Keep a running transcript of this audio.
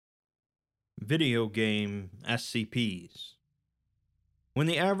video game SCPs. When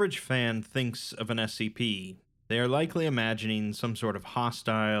the average fan thinks of an SCP, they are likely imagining some sort of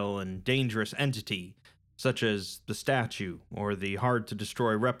hostile and dangerous entity, such as the statue or the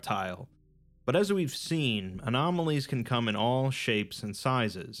hard-to-destroy reptile. But as we've seen, anomalies can come in all shapes and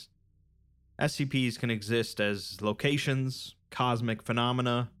sizes. SCPs can exist as locations, cosmic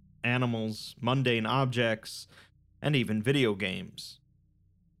phenomena, animals, mundane objects, and even video games.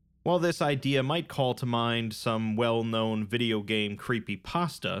 While this idea might call to mind some well-known video game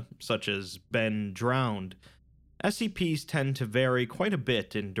creepypasta, such as Ben Drowned, SCPs tend to vary quite a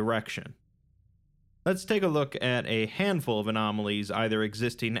bit in direction. Let's take a look at a handful of anomalies either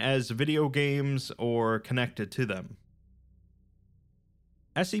existing as video games or connected to them.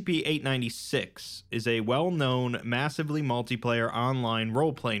 SCP-896 is a well-known, massively multiplayer online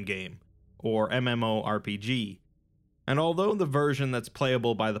role-playing game, or MMORPG, and although the version that's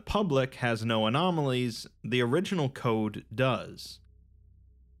playable by the public has no anomalies, the original code does.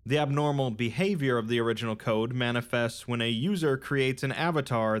 The abnormal behavior of the original code manifests when a user creates an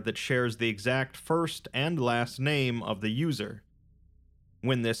avatar that shares the exact first and last name of the user.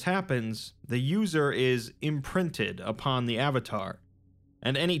 When this happens, the user is imprinted upon the avatar,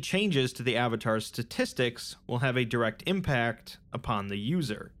 and any changes to the avatar's statistics will have a direct impact upon the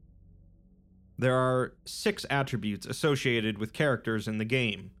user. There are 6 attributes associated with characters in the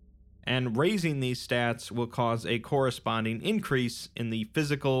game, and raising these stats will cause a corresponding increase in the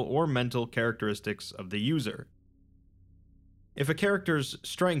physical or mental characteristics of the user. If a character's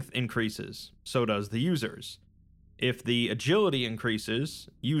strength increases, so does the user's. If the agility increases,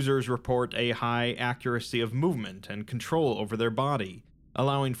 users report a high accuracy of movement and control over their body,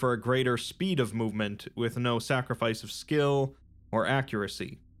 allowing for a greater speed of movement with no sacrifice of skill or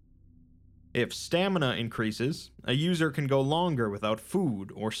accuracy. If stamina increases, a user can go longer without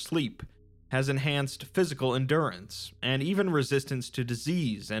food or sleep, has enhanced physical endurance, and even resistance to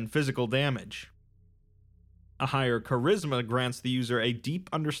disease and physical damage. A higher charisma grants the user a deep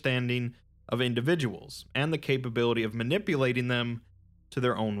understanding of individuals and the capability of manipulating them to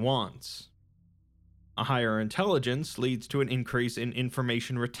their own wants. A higher intelligence leads to an increase in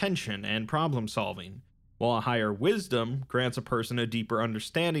information retention and problem solving, while a higher wisdom grants a person a deeper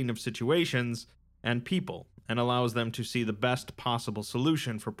understanding of situations and people, and allows them to see the best possible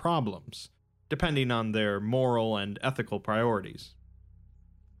solution for problems, depending on their moral and ethical priorities.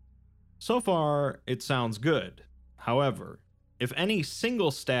 So far, it sounds good. However, if any single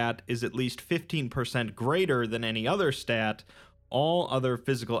stat is at least 15% greater than any other stat, all other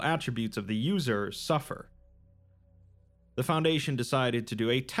physical attributes of the user suffer. The Foundation decided to do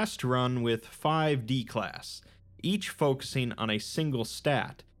a test run with 5 D-Class, each focusing on a single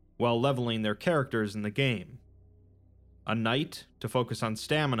stat, while leveling their characters in the game. A Knight to focus on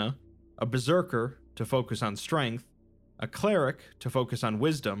stamina, a Berserker to focus on strength, a Cleric to focus on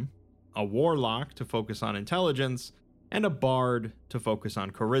wisdom, a Warlock to focus on intelligence, and a Bard to focus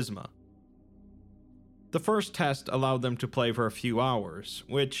on charisma. The first test allowed them to play for a few hours,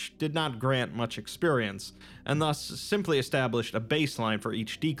 which did not grant much experience, and thus simply established a baseline for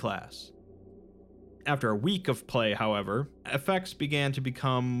each D-Class. After a week of play, however, effects began to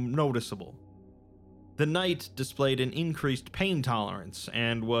become noticeable. The Knight displayed an increased pain tolerance,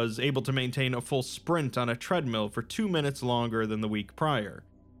 and was able to maintain a full sprint on a treadmill for 2 minutes longer than the week prior,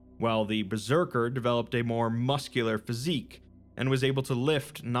 while the Berserker developed a more muscular physique, and was able to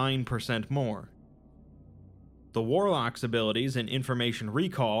lift 9% more. The Warlock's abilities in information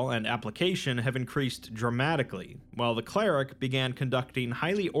recall and application have increased dramatically, while the Cleric began conducting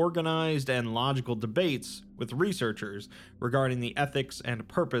highly organized and logical debates with researchers regarding the ethics and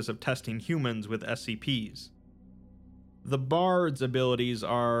purpose of testing humans with SCPs. The Bard's abilities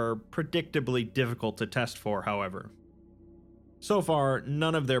are predictably difficult to test for, however. So far,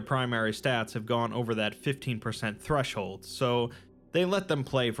 none of their primary stats have gone over that 15% threshold, so they let them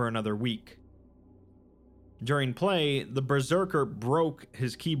play for another week. During play, the Berserker broke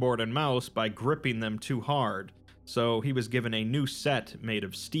his keyboard and mouse by gripping them too hard, so he was given a new set made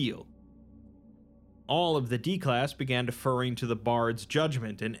of steel. All of the D-Class began deferring to the Bard's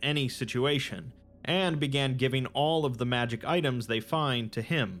judgment in any situation, and began giving all of the magic items they find to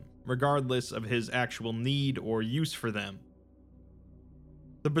him, regardless of his actual need or use for them.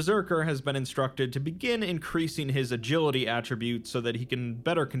 The Berserker has been instructed to begin increasing his agility attribute so that he can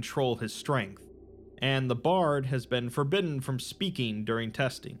better control his strength, and the Bard has been forbidden from speaking during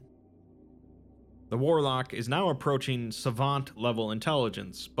testing. The Warlock is now approaching savant-level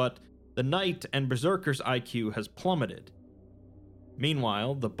intelligence, but the Knight and Berserker's IQ has plummeted.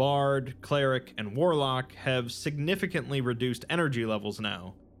 Meanwhile, the Bard, Cleric, and Warlock have significantly reduced energy levels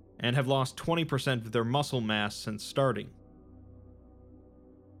now, and have lost 20% of their muscle mass since starting.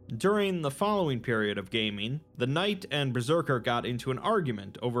 During the following period of gaming, the Knight and Berserker got into an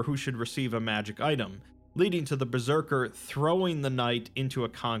argument over who should receive a magic item, leading to the Berserker throwing the Knight into a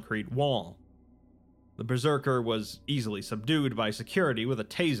concrete wall. The Berserker was easily subdued by security with a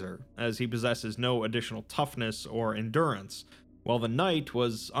taser, as he possesses no additional toughness or endurance, while the Knight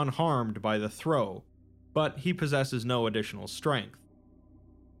was unharmed by the throw, but he possesses no additional strength.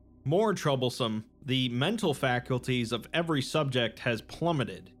 More troublesome, the mental faculties of every subject has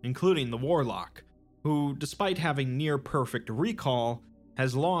plummeted, including the Warlock, who, despite having near-perfect recall,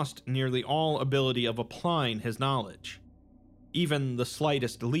 has lost nearly all ability of applying his knowledge. Even the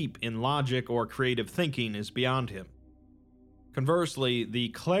slightest leap in logic or creative thinking is beyond him. Conversely, the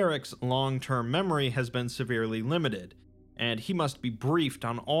Cleric's long-term memory has been severely limited, and he must be briefed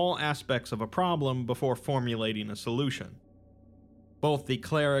on all aspects of a problem before formulating a solution. Both the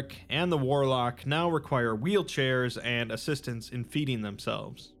Cleric and the Warlock now require wheelchairs and assistance in feeding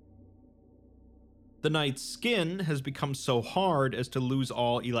themselves. The Knight's skin has become so hard as to lose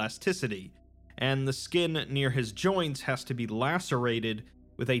all elasticity, and the skin near his joints has to be lacerated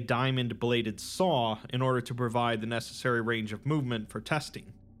with a diamond-bladed saw in order to provide the necessary range of movement for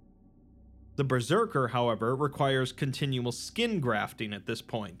testing. The Berserker, however, requires continual skin grafting at this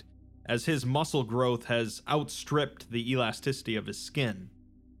point, as his muscle growth has outstripped the elasticity of his skin.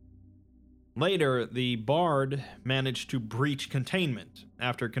 Later, the Bard managed to breach containment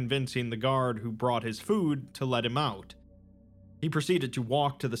after convincing the guard who brought his food to let him out. He proceeded to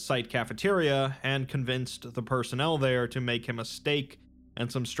walk to the site cafeteria and convinced the personnel there to make him a steak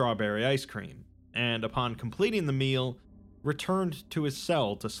and some strawberry ice cream, and upon completing the meal, returned to his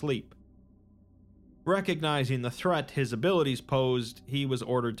cell to sleep. Recognizing the threat his abilities posed, he was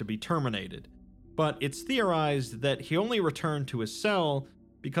ordered to be terminated, but it's theorized that he only returned to his cell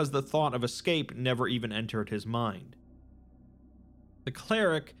because the thought of escape never even entered his mind. The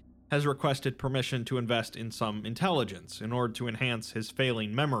Cleric has requested permission to invest in some intelligence in order to enhance his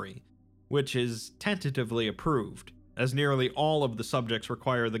failing memory, which is tentatively approved, as nearly all of the subjects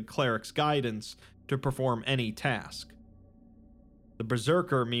require the Cleric's guidance to perform any task. The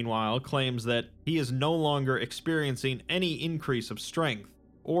Berserker, meanwhile, claims that he is no longer experiencing any increase of strength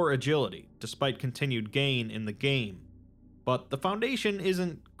or agility, despite continued gain in the game, but the Foundation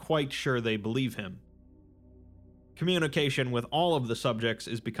isn't quite sure they believe him. Communication with all of the subjects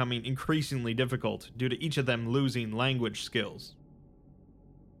is becoming increasingly difficult due to each of them losing language skills.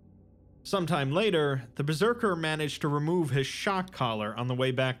 Sometime later, the Berserker managed to remove his shock collar on the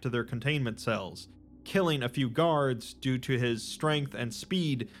way back to their containment cells, killing a few guards due to his strength and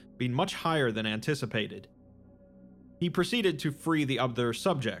speed being much higher than anticipated. He proceeded to free the other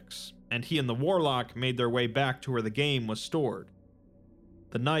subjects, and he and the Warlock made their way back to where the game was stored.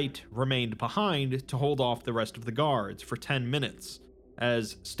 The Knight remained behind to hold off the rest of the guards for 10 minutes,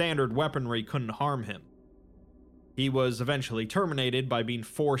 as standard weaponry couldn't harm him. He was eventually terminated by being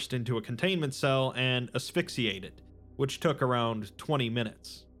forced into a containment cell and asphyxiated, which took around 20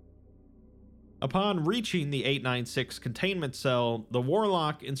 minutes. Upon reaching the 896 containment cell, the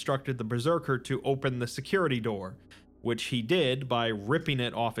Warlock instructed the Berserker to open the security door, which he did by ripping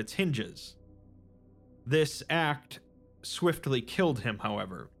it off its hinges. This act swiftly killed him,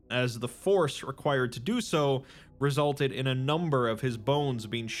 however, as the force required to do so resulted in a number of his bones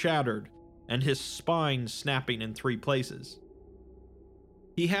being shattered and his spine snapping in 3 places.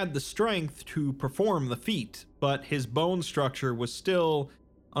 He had the strength to perform the feat, but his bone structure was still,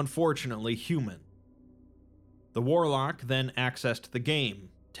 unfortunately, human. The Warlock then accessed the game,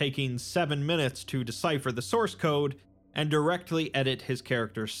 taking 7 minutes to decipher the source code and directly edit his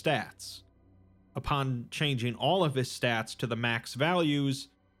character's stats. Upon changing all of his stats to the max values,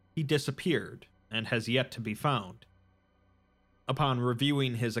 he disappeared and has yet to be found. Upon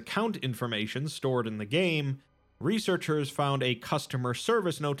reviewing his account information stored in the game, researchers found a customer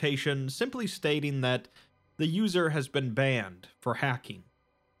service notation simply stating that the user has been banned for hacking.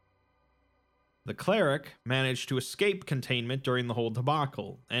 The Cleric managed to escape containment during the whole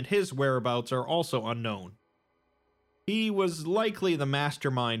debacle, and his whereabouts are also unknown. He was likely the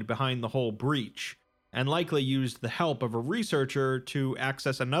mastermind behind the whole breach, and likely used the help of a researcher to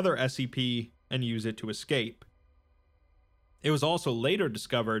access another SCP and use it to escape. It was also later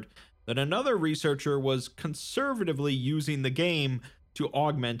discovered that another researcher was conservatively using the game to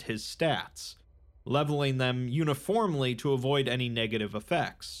augment his stats, leveling them uniformly to avoid any negative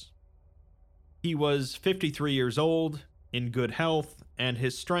effects. He was 53 years old, in good health, and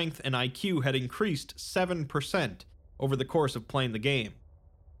his strength and IQ had increased 7% over the course of playing the game.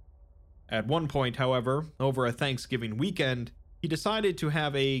 At one point, however, over a Thanksgiving weekend, he decided to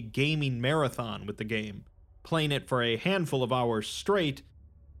have a gaming marathon with the game, playing it for a handful of hours straight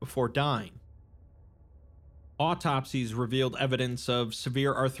before dying. Autopsies revealed evidence of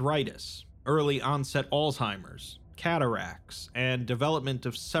severe arthritis, early onset Alzheimer's, cataracts, and development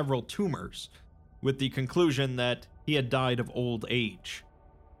of several tumors, with the conclusion that he had died of old age.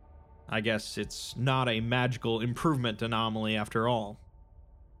 I guess it's not a magical improvement anomaly after all.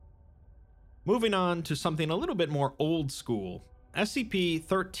 Moving on to something a little bit more old school,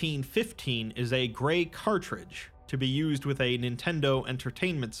 SCP-1315 is a gray cartridge to be used with a Nintendo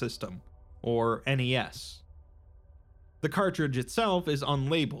Entertainment System, or NES. The cartridge itself is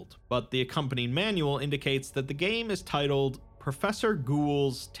unlabeled, but the accompanying manual indicates that the game is titled Professor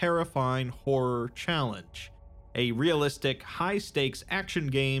Ghoul's Terrifying Horror Challenge, a realistic, high-stakes action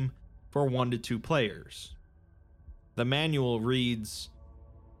game for 1 to 2 players. The manual reads,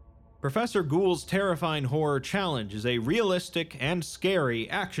 Professor Ghoul's Terrifying Horror Challenge is a realistic and scary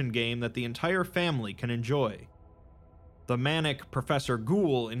action game that the entire family can enjoy. The manic Professor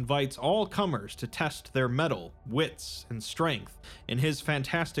Ghoul invites all comers to test their mettle, wits, and strength in his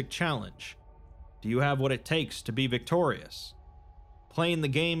fantastic challenge. Do you have what it takes to be victorious? Playing the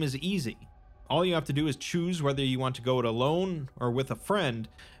game is easy. All you have to do is choose whether you want to go it alone or with a friend,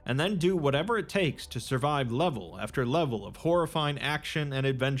 and then do whatever it takes to survive level after level of horrifying action and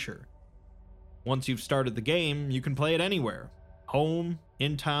adventure. Once you've started the game, you can play it anywhere. Home,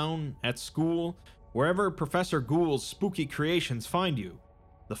 in town, at school, wherever Professor Ghoul's spooky creations find you.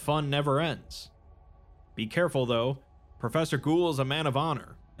 The fun never ends. Be careful though, Professor Ghoul is a man of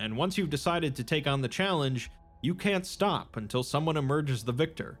honor, and once you've decided to take on the challenge, you can't stop until someone emerges the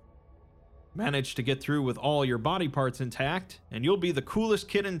victor. Manage to get through with all your body parts intact, and you'll be the coolest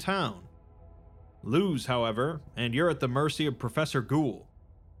kid in town. Lose, however, and you're at the mercy of Professor Ghoul.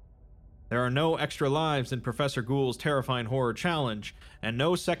 There are no extra lives in Professor Ghoul's Terrifying Horror Challenge, and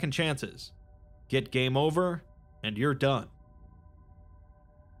no second chances. Get game over, and you're done.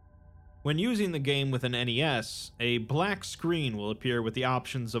 When using the game with an NES, a black screen will appear with the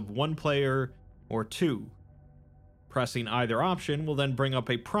options of 1 player or 2. Pressing either option will then bring up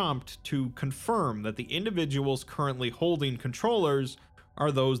a prompt to confirm that the individuals currently holding controllers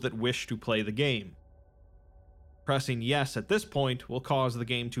are those that wish to play the game. Pressing yes at this point will cause the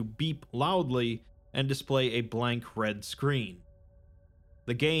game to beep loudly and display a blank red screen.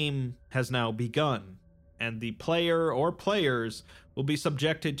 The game has now begun, and the player or players will be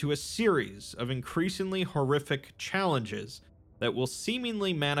subjected to a series of increasingly horrific challenges that will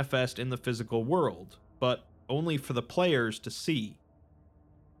seemingly manifest in the physical world, but only for the players to see.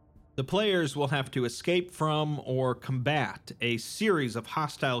 The players will have to escape from or combat a series of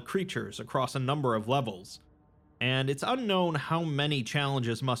hostile creatures across a number of levels, and it's unknown how many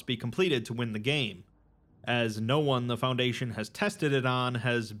challenges must be completed to win the game, as no one the Foundation has tested it on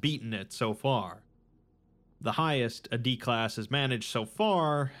has beaten it so far. The highest a D-Class has managed so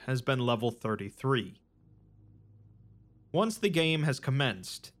far has been level 33. Once the game has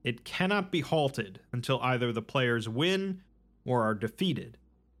commenced, it cannot be halted until either the players win or are defeated.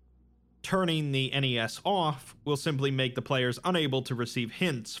 Turning the NES off will simply make the players unable to receive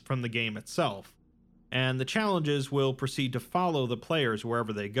hints from the game itself, and the challenges will proceed to follow the players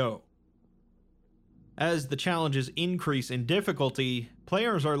wherever they go. As the challenges increase in difficulty,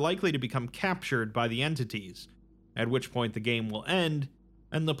 players are likely to become captured by the entities, at which point the game will end,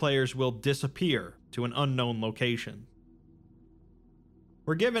 and the players will disappear to an unknown location.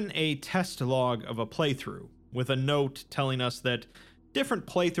 We're given a test log of a playthrough, with a note telling us that different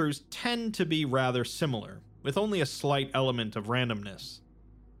playthroughs tend to be rather similar, with only a slight element of randomness.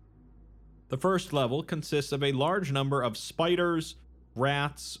 The first level consists of a large number of spiders,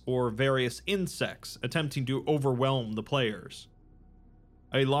 rats, or various insects attempting to overwhelm the players.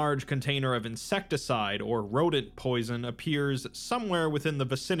 A large container of insecticide or rodent poison appears somewhere within the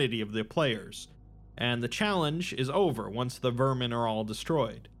vicinity of the players, and the challenge is over once the vermin are all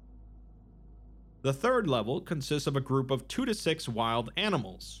destroyed. The third level consists of a group of 2 to 6 wild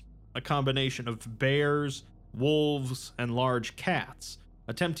animals, a combination of bears, wolves, and large cats,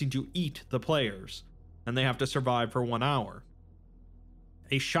 attempting to eat the players, and they have to survive for 1 hour.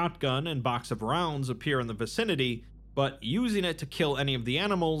 A shotgun and box of rounds appear in the vicinity, but using it to kill any of the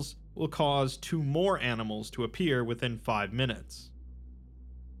animals will cause 2 more animals to appear within 5 minutes.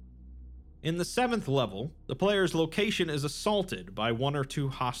 In the 7th level, the player's location is assaulted by 1 or 2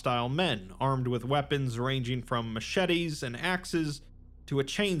 hostile men armed with weapons ranging from machetes and axes to a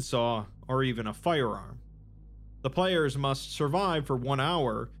chainsaw or even a firearm. The players must survive for 1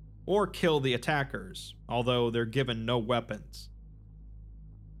 hour or kill the attackers, although they're given no weapons.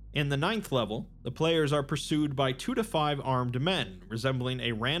 In the 9th level, the players are pursued by 2 to 5 armed men, resembling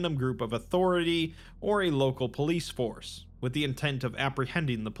a random group of authority or a local police force, with the intent of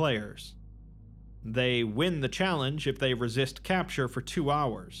apprehending the players. They win the challenge if they resist capture for 2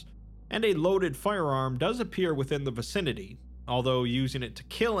 hours, and a loaded firearm does appear within the vicinity, although using it to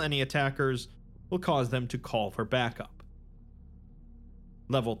kill any attackers will cause them to call for backup.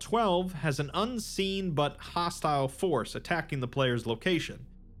 Level 12 has an unseen but hostile force attacking the player's location,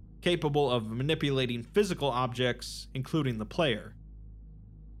 capable of manipulating physical objects, including the player.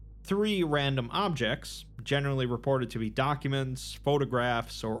 3 random objects, generally reported to be documents,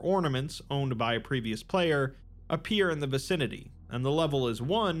 photographs, or ornaments owned by a previous player, appear in the vicinity, and the level is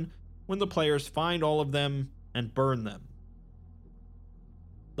 1 when the players find all of them and burn them.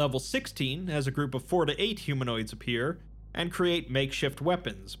 Level 16 has a group of 4 to 8 humanoids appear and create makeshift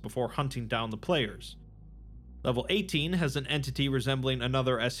weapons before hunting down the players. Level 18 has an entity resembling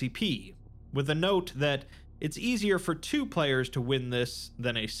another SCP, with a note that it's easier for 2 players to win this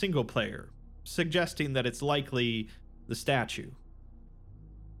than a single player, suggesting that it's likely the statue.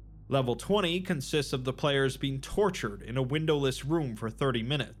 Level 20 consists of the players being tortured in a windowless room for 30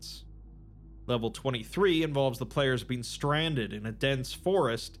 minutes. Level 23 involves the players being stranded in a dense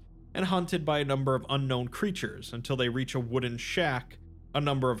forest and hunted by a number of unknown creatures until they reach a wooden shack a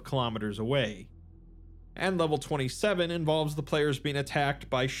number of kilometers away. And level 27 involves the players being attacked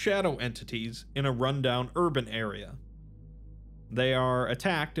by shadow entities in a rundown urban area. They are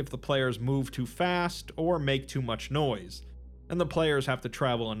attacked if the players move too fast or make too much noise, and the players have to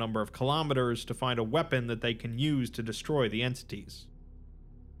travel a number of kilometers to find a weapon that they can use to destroy the entities.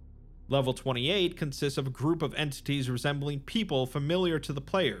 Level 28 consists of a group of entities resembling people familiar to the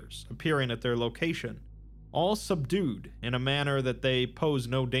players, appearing at their location, all subdued in a manner that they pose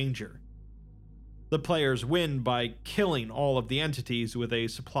no danger. The players win by killing all of the entities with a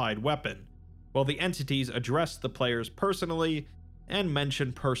supplied weapon, while the entities address the players personally and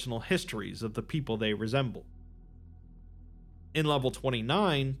mention personal histories of the people they resemble. In level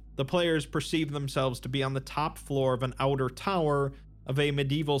 29, the players perceive themselves to be on the top floor of an outer tower of a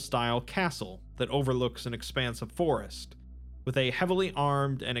medieval-style castle that overlooks an expanse of forest, with a heavily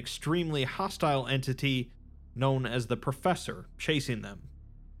armed and extremely hostile entity known as the Professor chasing them.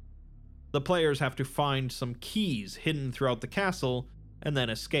 The players have to find some keys hidden throughout the castle and then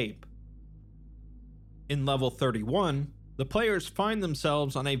escape. In level 31, the players find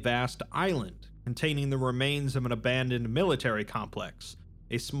themselves on a vast island containing the remains of an abandoned military complex,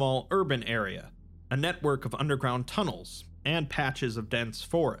 a small urban area, a network of underground tunnels, and patches of dense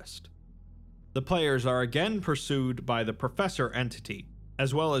forest. The players are again pursued by the Professor entity,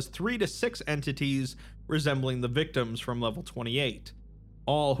 as well as 3 to 6 entities resembling the victims from level 28.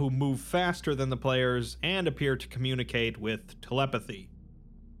 All who move faster than the players and appear to communicate with telepathy.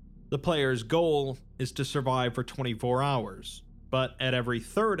 The player's goal is to survive for 24 hours, but at every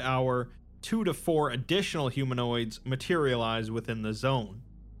 3rd hour, 2 to 4 additional humanoids materialize within the zone.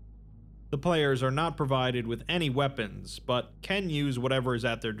 The players are not provided with any weapons, but can use whatever is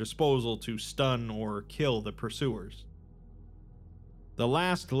at their disposal to stun or kill the pursuers. The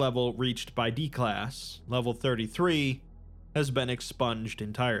last level reached by D-Class, level 33, has been expunged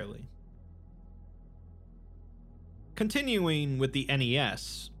entirely. Continuing with the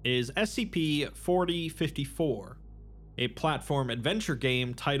NES is SCP-4054, a platform adventure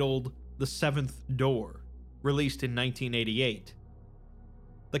game titled The Seventh Door, released in 1988.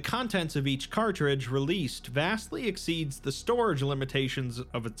 The contents of each cartridge released vastly exceeds the storage limitations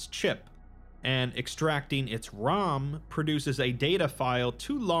of its chip, and extracting its ROM produces a data file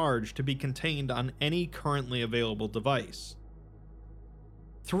too large to be contained on any currently available device.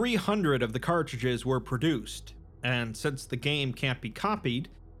 300 of the cartridges were produced, and since the game can't be copied,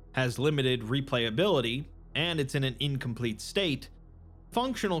 has limited replayability, and it's in an incomplete state,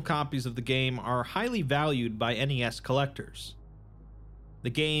 functional copies of the game are highly valued by NES collectors. The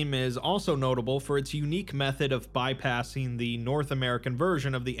game is also notable for its unique method of bypassing the North American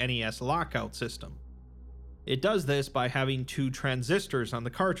version of the NES lockout system. It does this by having 2 transistors on the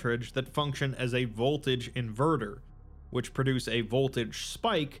cartridge that function as a voltage inverter, which produce a voltage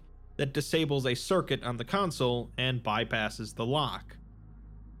spike that disables a circuit on the console and bypasses the lock.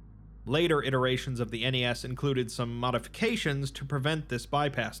 Later iterations of the NES included some modifications to prevent this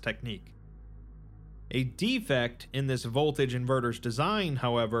bypass technique. A defect in this voltage inverter's design,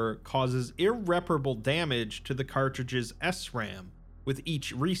 however, causes irreparable damage to the cartridge's SRAM with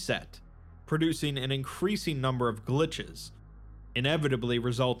each reset, producing an increasing number of glitches, inevitably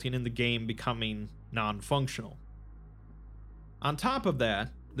resulting in the game becoming non-functional. On top of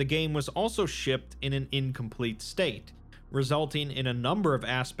that, the game was also shipped in an incomplete state, resulting in a number of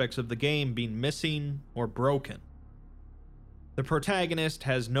aspects of the game being missing or broken. The protagonist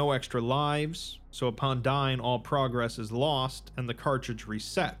has no extra lives, so upon dying all progress is lost and the cartridge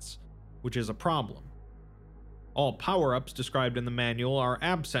resets, which is a problem. All power-ups described in the manual are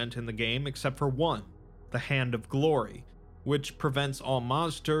absent in the game except for one, the Hand of Glory, which prevents all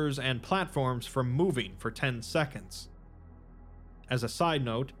monsters and platforms from moving for 10 seconds. As a side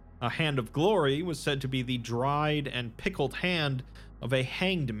note, a Hand of Glory was said to be the dried and pickled hand of a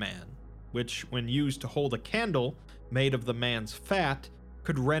hanged man, which, when used to hold a candle made of the man's fat,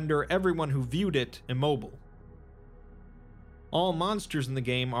 could render everyone who viewed it immobile. All monsters in the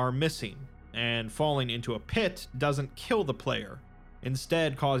game are missing, and falling into a pit doesn't kill the player,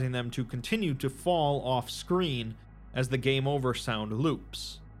 instead causing them to continue to fall off screen as the game over sound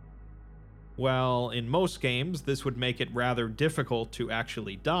loops. While in most games this would make it rather difficult to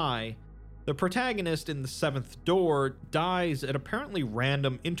actually die, the protagonist in the Seventh Door dies at apparently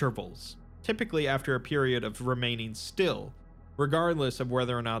random intervals, typically after a period of remaining still, regardless of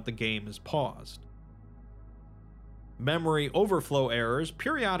whether or not the game is paused. Memory overflow errors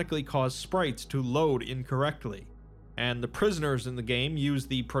periodically cause sprites to load incorrectly, and the prisoners in the game use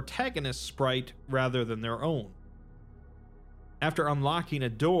the protagonist's sprite rather than their own. After unlocking a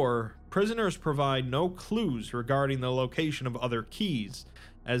door, prisoners provide no clues regarding the location of other keys,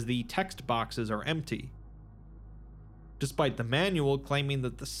 as the text boxes are empty. Despite the manual claiming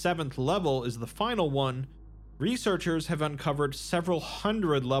that the 7th level is the final one, researchers have uncovered several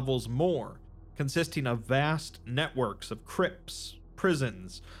hundred levels more, consisting of vast networks of crypts,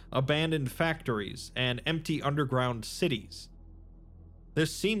 prisons, abandoned factories, and empty underground cities.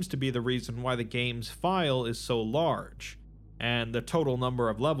 This seems to be the reason why the game's file is so large, and the total number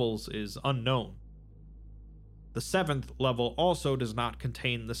of levels is unknown. The 7th level also does not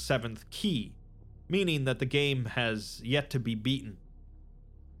contain the 7th key, meaning that the game has yet to be beaten.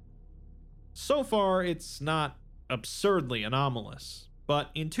 So far, it's not absurdly anomalous, but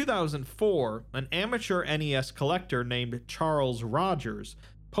in 2004, an amateur NES collector named Charles Rogers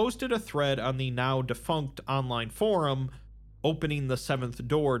posted a thread on the now defunct online forum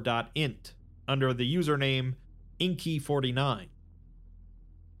openingtheseventhdoor.int under the username Inky49.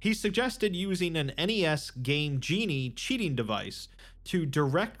 He suggested using an NES Game Genie cheating device to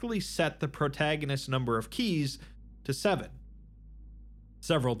directly set the protagonist's number of keys to 7.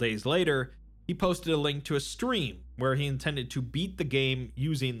 Several days later, he posted a link to a stream where he intended to beat the game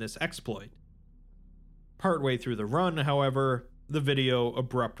using this exploit. Partway through the run, however, the video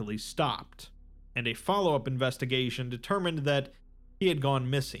abruptly stopped, and a follow-up investigation determined that he had gone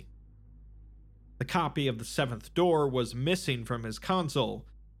missing. The copy of the 7th Door was missing from his console,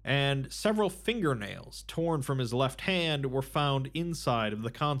 and several fingernails torn from his left hand were found inside of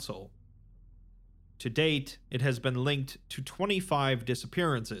the console. To date, it has been linked to 25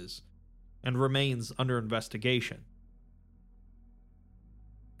 disappearances, and remains under investigation.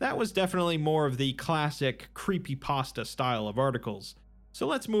 That was definitely more of the classic creepypasta style of articles, so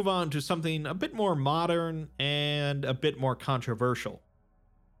let's move on to something a bit more modern and a bit more controversial.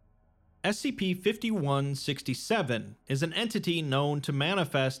 SCP-5167 is an entity known to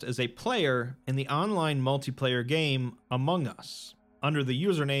manifest as a player in the online multiplayer game Among Us, under the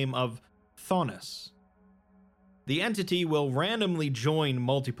username of Thonus. The entity will randomly join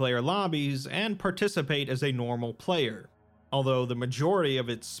multiplayer lobbies and participate as a normal player, although the majority of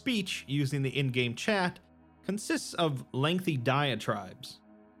its speech using the in-game chat consists of lengthy diatribes.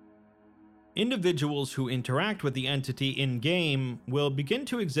 Individuals who interact with the entity in-game will begin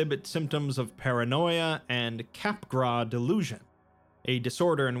to exhibit symptoms of paranoia and Capgras delusion, a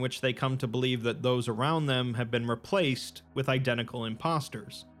disorder in which they come to believe that those around them have been replaced with identical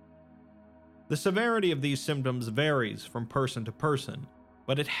imposters. The severity of these symptoms varies from person to person,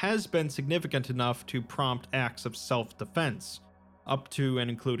 but it has been significant enough to prompt acts of self-defense, up to and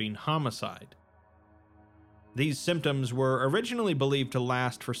including homicide. These symptoms were originally believed to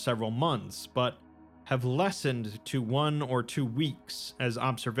last for several months, but have lessened to 1 or 2 weeks as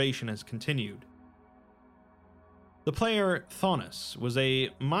observation has continued. The player Thonus was a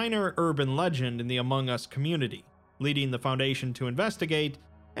minor urban legend in the Among Us community, leading the Foundation to investigate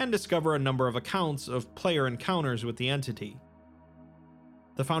and discover a number of accounts of player encounters with the entity.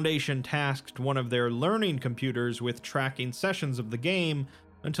 The Foundation tasked one of their learning computers with tracking sessions of the game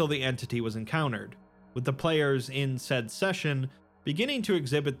until the entity was encountered, with the players in said session beginning to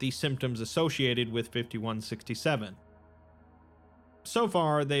exhibit the symptoms associated with 5167. So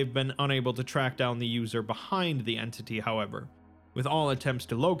far, they've been unable to track down the user behind the entity, however, with all attempts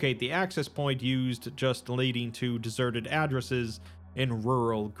to locate the access point used just leading to deserted addresses in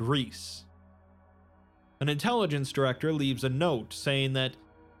rural Greece. An intelligence director leaves a note saying that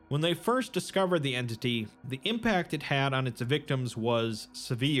when they first discovered the entity, the impact it had on its victims was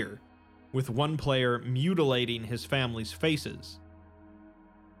severe, with one player mutilating his family's faces.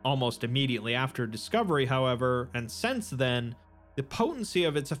 Almost immediately after discovery, however, and since then, the potency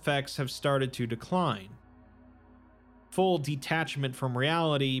of its effects have started to decline. Full detachment from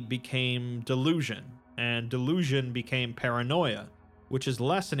reality became delusion, and delusion became paranoia, which is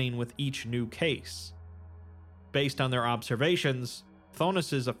lessening with each new case. Based on their observations,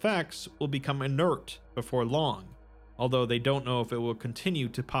 Thonis's effects will become inert before long, although they don't know if it will continue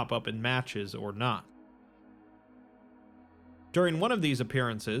to pop up in matches or not. During one of these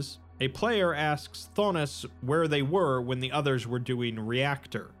appearances, a player asks Thonis where they were when the others were doing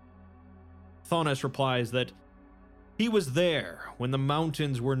Reactor. Thonis replies that he was there when the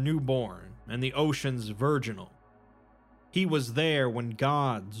mountains were newborn and the oceans virginal. He was there when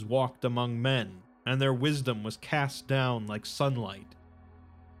gods walked among men and their wisdom was cast down like sunlight.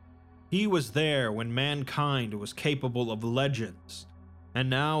 He was there when mankind was capable of legends, and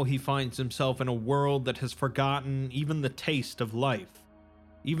now he finds himself in a world that has forgotten even the taste of life,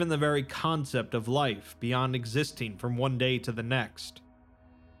 even the very concept of life beyond existing from one day to the next,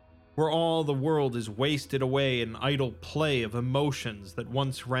 where all the world is wasted away in idle play of emotions that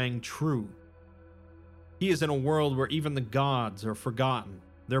once rang true. He is in a world where even the gods are forgotten,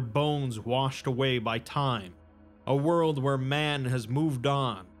 their bones washed away by time, a world where man has moved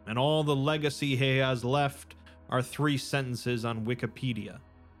on, and all the legacy he has left are 3 sentences on Wikipedia.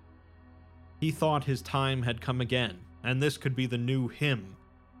 He thought his time had come again, and this could be the new him,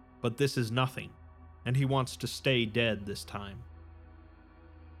 but this is nothing, and he wants to stay dead this time.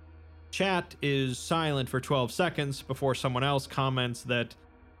 Chat is silent for 12 seconds before someone else comments that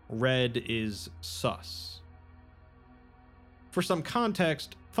red is sus. For some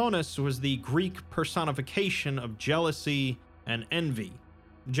context, Thonis was the Greek personification of jealousy and envy,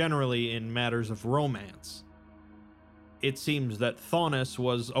 generally in matters of romance. It seems that Thonis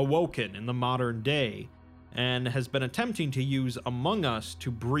was awoken in the modern day and has been attempting to use Among Us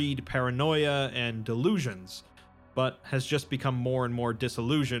to breed paranoia and delusions, but has just become more and more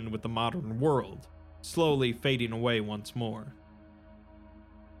disillusioned with the modern world, slowly fading away once more.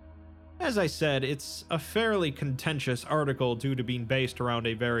 As I said, it's a fairly contentious article due to being based around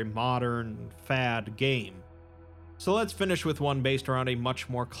a very modern, fad game. So let's finish with one based around a much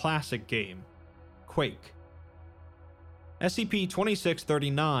more classic game, Quake.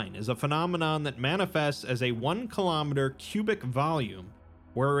 SCP-2639 is a phenomenon that manifests as a 1-kilometer cubic volume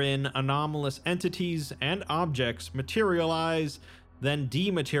wherein anomalous entities and objects materialize, then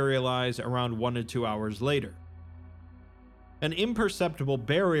dematerialize around 1 to 2 hours later. An imperceptible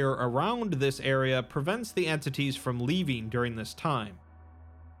barrier around this area prevents the entities from leaving during this time.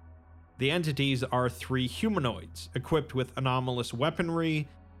 The entities are 3 humanoids, equipped with anomalous weaponry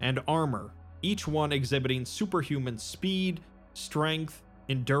and armor, each one exhibiting superhuman speed, strength,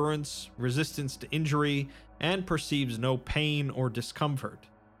 endurance, resistance to injury, and perceives no pain or discomfort.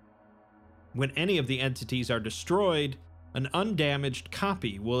 When any of the entities are destroyed, an undamaged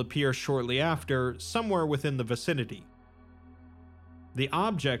copy will appear shortly after, somewhere within the vicinity. The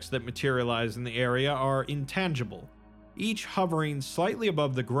objects that materialize in the area are intangible, each hovering slightly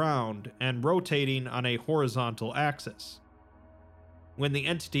above the ground and rotating on a horizontal axis. When the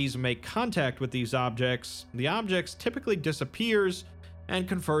entities make contact with these objects, the objects typically disappears and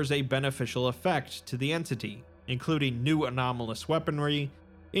confers a beneficial effect to the entity, including new anomalous weaponry,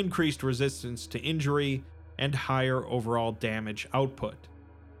 increased resistance to injury, and higher overall damage output.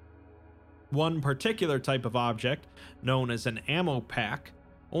 One particular type of object, known as an ammo pack,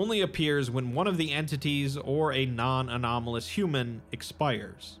 only appears when one of the entities or a non-anomalous human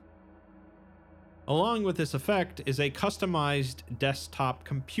expires. Along with this effect is a customized desktop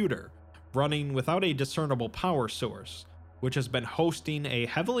computer running without a discernible power source, which has been hosting a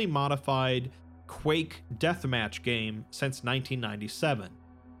heavily modified Quake deathmatch game since 1997.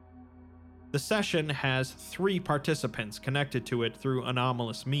 The session has 3 participants connected to it through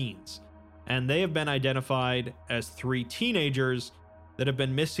anomalous means, and they have been identified as 3 teenagers that have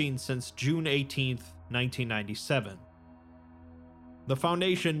been missing since June 18, 1997. The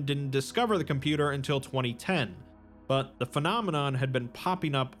Foundation didn't discover the computer until 2010, but the phenomenon had been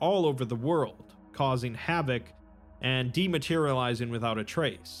popping up all over the world, causing havoc and dematerializing without a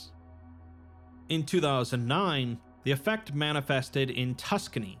trace. In 2009, the effect manifested in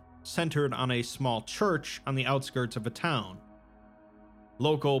Tuscany, centered on a small church on the outskirts of a town.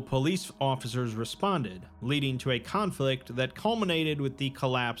 Local police officers responded, leading to a conflict that culminated with the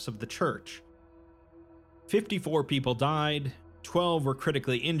collapse of the church. 54 people died, 12 were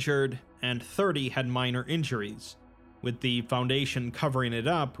critically injured, and 30 had minor injuries, with the Foundation covering it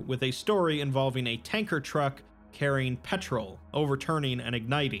up with a story involving a tanker truck carrying petrol, overturning and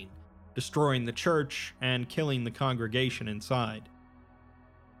igniting, destroying the church and killing the congregation inside.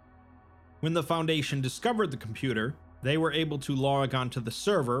 When the Foundation discovered the computer, they were able to log onto the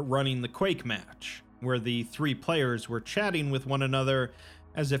server running the Quake match, where the 3 players were chatting with one another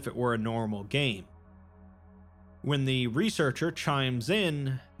as if it were a normal game. When the researcher chimes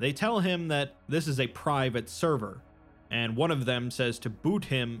in, they tell him that this is a private server, and one of them says to boot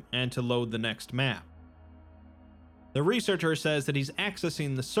him and to load the next map. The researcher says that he's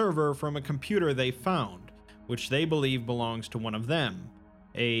accessing the server from a computer they found, which they believe belongs to one of them,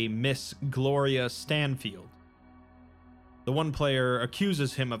 a Miss Gloria Stanfield. The one player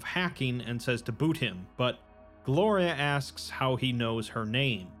accuses him of hacking and says to boot him, but Gloria asks how he knows her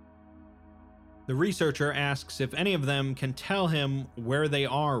name. The researcher asks if any of them can tell him where they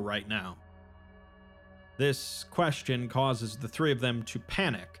are right now. This question causes the 3 of them to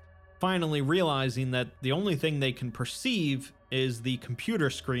panic, finally realizing that the only thing they can perceive is the computer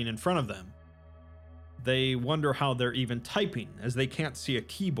screen in front of them. They wonder how they're even typing, as they can't see a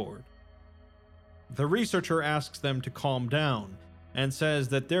keyboard. The researcher asks them to calm down, and says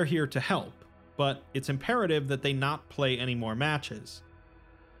that they're here to help, but it's imperative that they not play any more matches.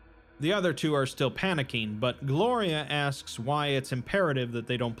 The other 2 are still panicking, but Gloria asks why it's imperative that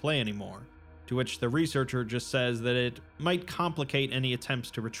they don't play anymore, to which the researcher just says that it might complicate any attempts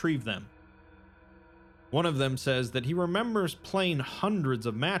to retrieve them. One of them says that he remembers playing hundreds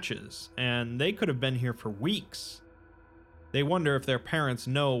of matches, and they could have been here for weeks. They wonder if their parents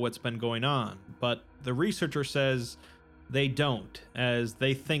know what's been going on, but the researcher says they don't, as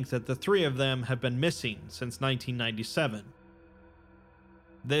they think that the 3 of them have been missing since 1997.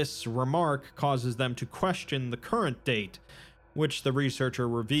 This remark causes them to question the current date, which the researcher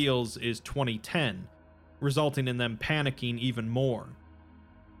reveals is 2010, resulting in them panicking even more.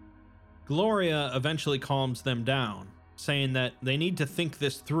 Gloria eventually calms them down, saying that they need to think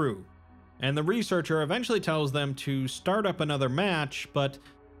this through, and the researcher eventually tells them to start up another match, but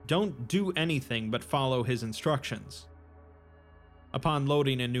don't do anything but follow his instructions. Upon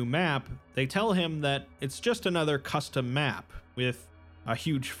loading a new map, they tell him that it's just another custom map, with a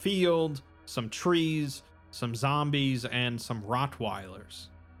huge field, some trees, some zombies, and some Rottweilers.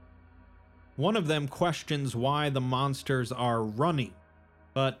 One of them questions why the monsters are running,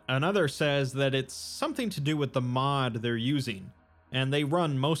 but another says that it's something to do with the mod they're using, and they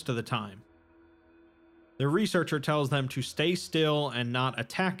run most of the time. The researcher tells them to stay still and not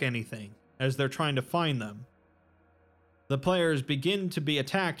attack anything, as they're trying to find them. The players begin to be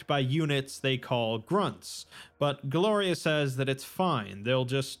attacked by units they call grunts, but Gloria says that it's fine, they'll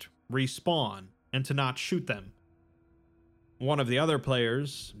just respawn, and to not shoot them. One of the other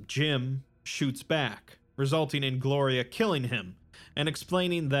players, Jim, shoots back, resulting in Gloria killing him, and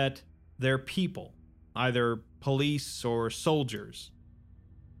explaining that they're people, either police or soldiers.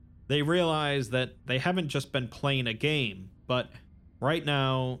 They realize that they haven't just been playing a game, but right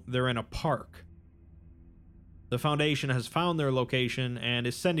now they're in a park. The Foundation has found their location and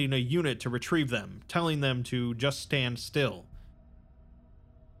is sending a unit to retrieve them, telling them to just stand still.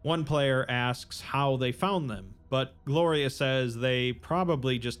 One player asks how they found them, but Gloria says they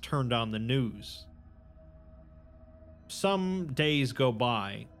probably just turned on the news. Some days go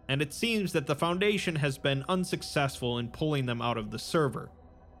by, and it seems that the Foundation has been unsuccessful in pulling them out of the server.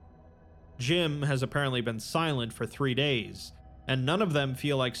 Jim has apparently been silent for 3 days, and none of them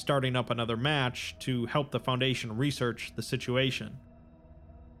feel like starting up another match to help the Foundation research the situation.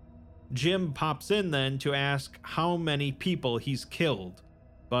 Jim pops in then to ask how many people he's killed,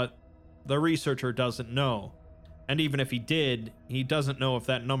 but the researcher doesn't know, and even if he did, he doesn't know if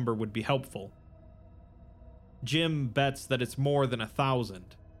that number would be helpful. Jim bets that it's more than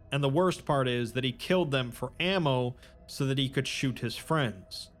 1,000, and the worst part is that he killed them for ammo so that he could shoot his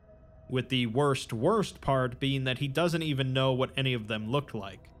friends, with the worst part being that he doesn't even know what any of them looked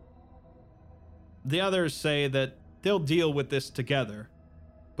like. The others say that they'll deal with this together,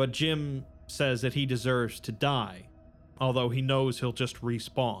 but Jim says that he deserves to die, although he knows he'll just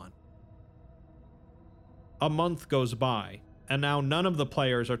respawn. A month goes by, and now none of the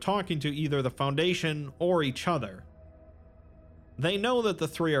players are talking to either the Foundation or each other. They know that the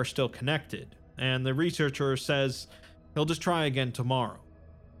 3 are still connected, and the researcher says he'll just try again tomorrow.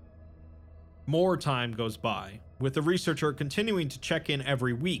 More time goes by, with the researcher continuing to check in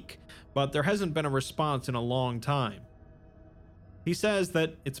every week, but there hasn't been a response in a long time. He says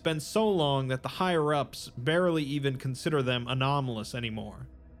that it's been so long that the higher-ups barely even consider them anomalous anymore.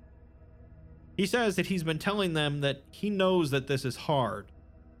 He says that he's been telling them that he knows that this is hard,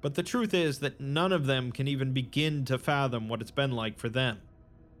 but the truth is that none of them can even begin to fathom what it's been like for them.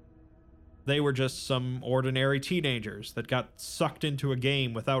 They were just some ordinary teenagers that got sucked into a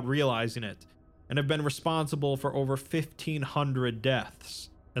game without realizing it, and have been responsible for over 1,500 deaths,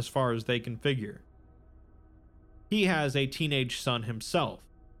 as far as they can figure. He has a teenage son himself,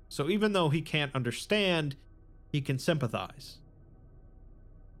 so even though he can't understand, he can sympathize.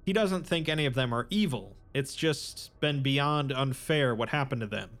 He doesn't think any of them are evil, it's just been beyond unfair what happened to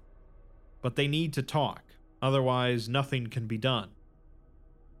them. But they need to talk, otherwise nothing can be done.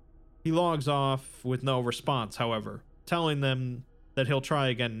 He logs off with no response, however, telling them that he'll try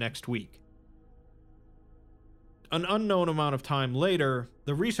again next week. An unknown amount of time later,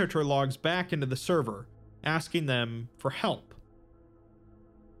 the researcher logs back into the server, asking them for help.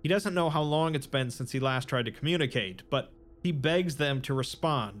 He doesn't know how long it's been since he last tried to communicate, but he begs them to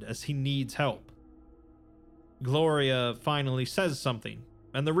respond as he needs help. Gloria finally says something,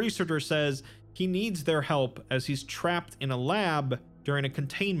 and the researcher says he needs their help as he's trapped in a lab during a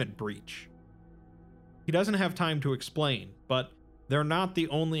containment breach. He doesn't have time to explain, but they're not the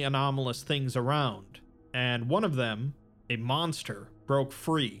only anomalous things around, and one of them, a monster, broke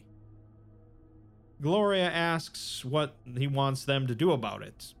free. Gloria asks what he wants them to do about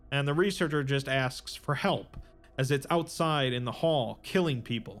it, and the researcher just asks for help, as it's outside in the hall, killing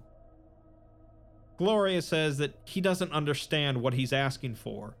people. Gloria says that he doesn't understand what he's asking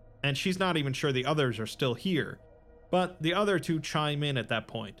for, and she's not even sure the others are still here, but the other two chime in at that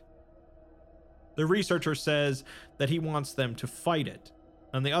point. The researcher says that he wants them to fight it,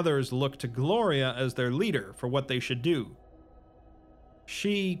 and the others look to Gloria as their leader for what they should do.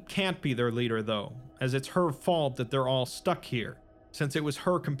 She can't be their leader though, as it's her fault that they're all stuck here, since it was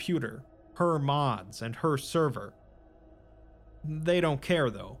her computer, her mods, and her server. They don't care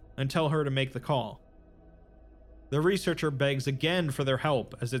though, and tell her to make the call. The researcher begs again for their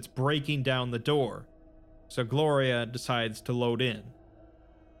help as it's breaking down the door, so Gloria decides to load in.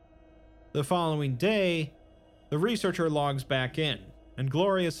 The following day, the researcher logs back in, and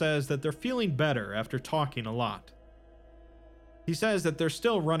Gloria says that they're feeling better after talking a lot. He says that they're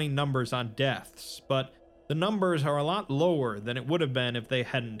still running numbers on deaths, but the numbers are a lot lower than it would have been if they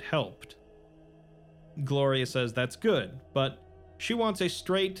hadn't helped. Gloria says that's good, but she wants a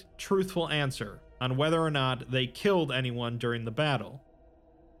straight, truthful answer on whether or not they killed anyone during the battle.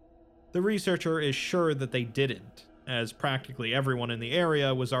 The researcher is sure that they didn't, as practically everyone in the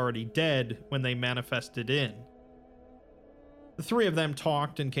area was already dead when they manifested in. The three of them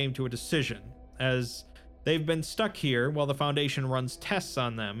talked and came to a decision, as they've been stuck here while the Foundation runs tests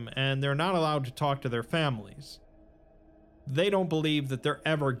on them, and they're not allowed to talk to their families. They don't believe that they're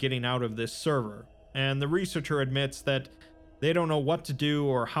ever getting out of this server, and the researcher admits that they don't know what to do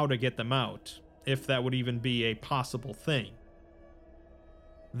or how to get them out, if that would even be a possible thing.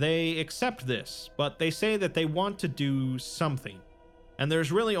 They accept this, but they say that they want to do something, and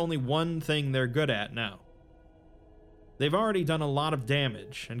there's really only one thing they're good at now. They've already done a lot of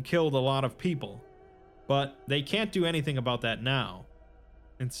damage and killed a lot of people, but they can't do anything about that now.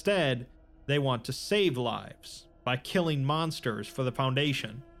 Instead, they want to save lives by killing monsters for the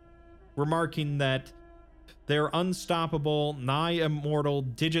Foundation, remarking that they're unstoppable, nigh-immortal,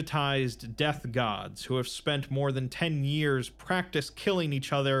 digitized death gods who have spent more than 10 years practice killing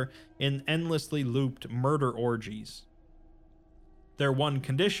each other in endlessly looped murder orgies. Their one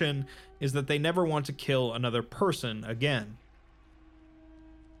condition is that they never want to kill another person again.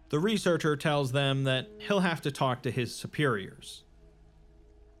 The researcher tells them that he'll have to talk to his superiors.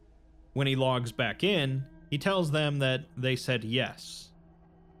 When he logs back in, he tells them that they said yes.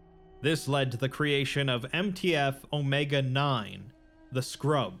 This led to the creation of MTF Omega-9, the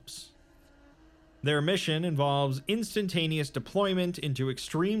Scrubs. Their mission involves instantaneous deployment into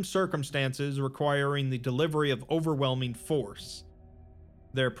extreme circumstances requiring the delivery of overwhelming force.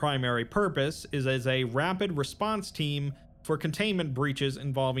 Their primary purpose is as a rapid response team for containment breaches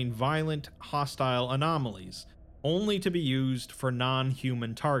involving violent, hostile anomalies, only to be used for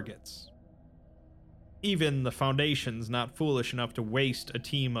non-human targets. Even the Foundation's not foolish enough to waste a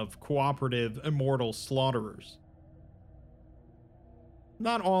team of cooperative, immortal slaughterers.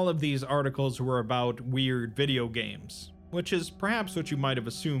 Not all of these articles were about weird video games, which is perhaps what you might have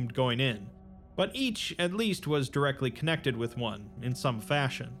assumed going in, but each at least was directly connected with one in some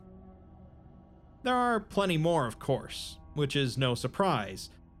fashion. There are plenty more, of course, which is no surprise,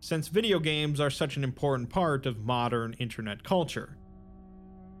 since video games are such an important part of modern internet culture.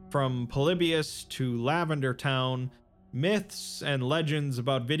 From Polybius to Lavender Town, myths and legends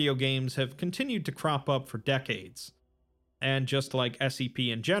about video games have continued to crop up for decades, and just like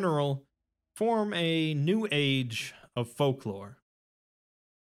SCP in general, form a new age of folklore.